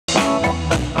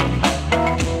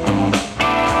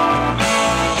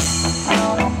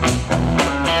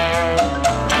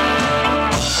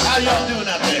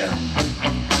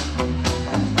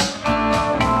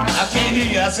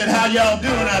y'all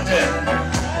doing out there?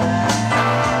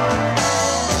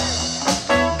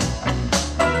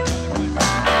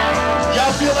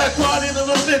 Y'all feel like partying a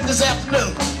little bit this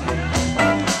afternoon?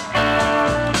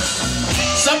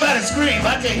 Somebody scream,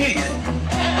 I can't hear you.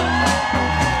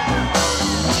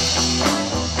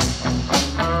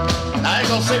 I ain't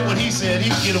gonna say what he said, he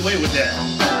can get away with that.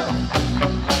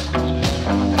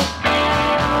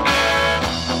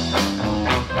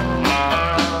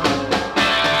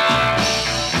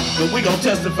 But we gonna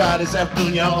testify this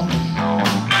afternoon, y'all.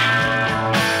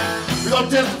 We gonna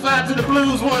testify to the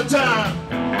blues one time.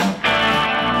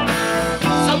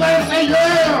 Somebody say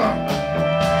yeah!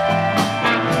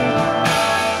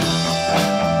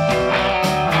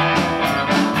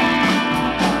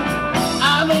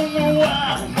 I don't know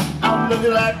why I'm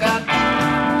looking like I do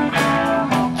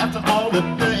after all the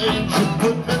things you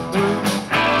put me through.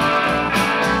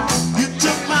 You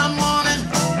took my money,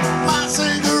 my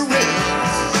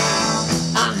cigarettes.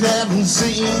 I haven't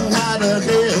seen how the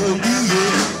hell you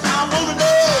yet. I wanna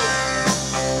know,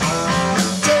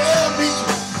 tell me,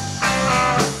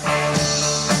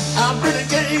 I really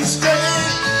can't stay.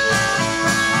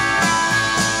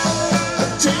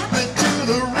 Take me to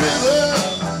the river.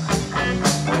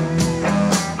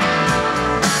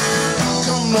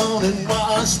 Come on and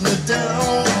wash me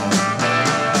down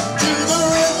to the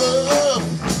river.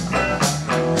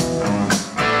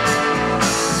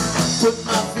 Put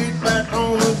my feet back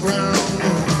on the ground.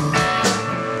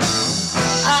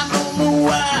 I don't know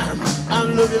why I'm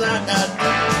looking like I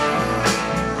do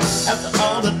after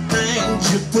all the things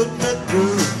you put me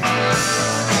through.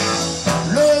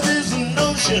 Love is a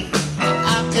notion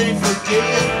I can't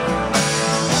forget.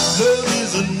 Love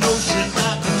is a notion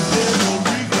I can never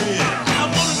regret. I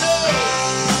wanna know,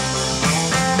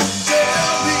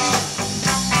 tell me,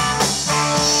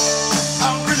 I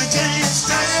really can't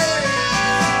stay.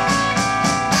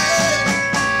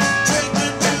 Take me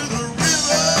to the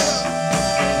river.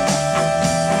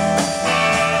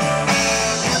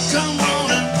 Come on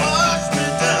and wash me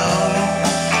down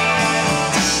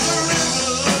to the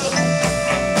river.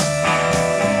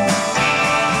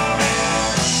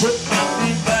 Put my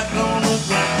feet back on the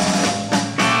ground.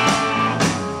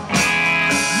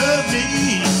 Love me,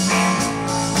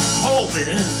 hold me,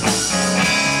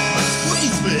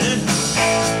 squeeze me.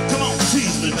 Come on,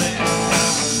 tease me, man.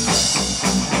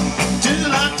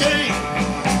 Till I can't,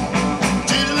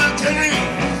 till I can't,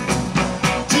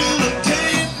 till I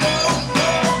can't no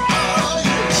more. Oh,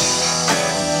 yeah.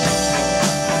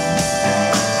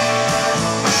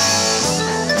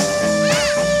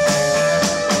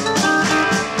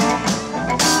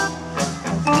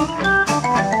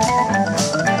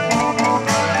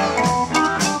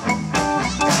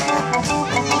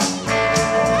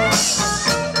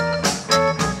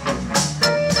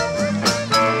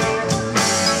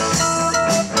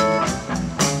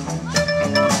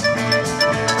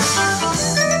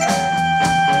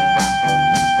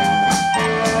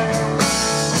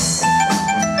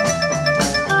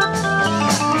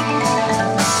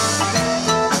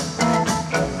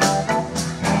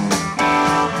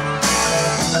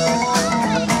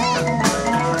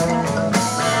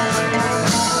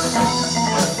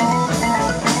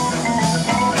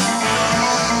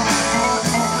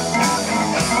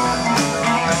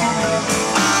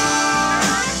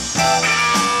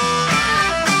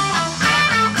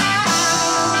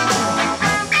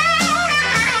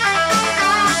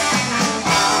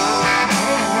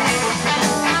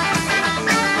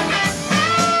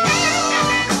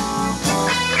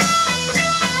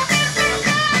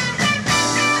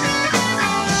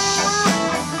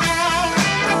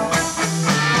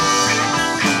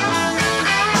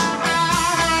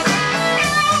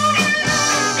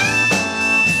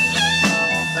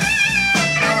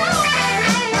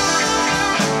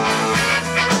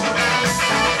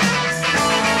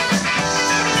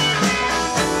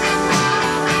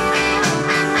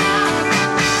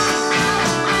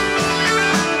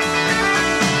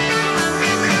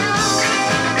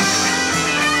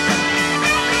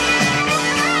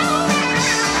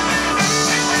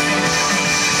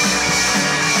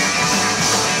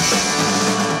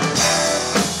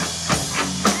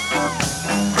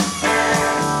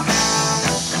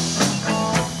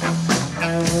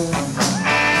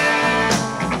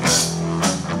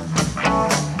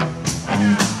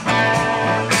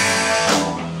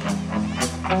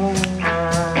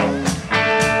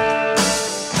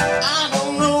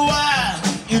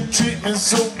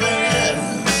 So bad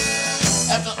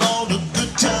after all the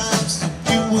good times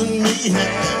you and me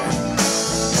had.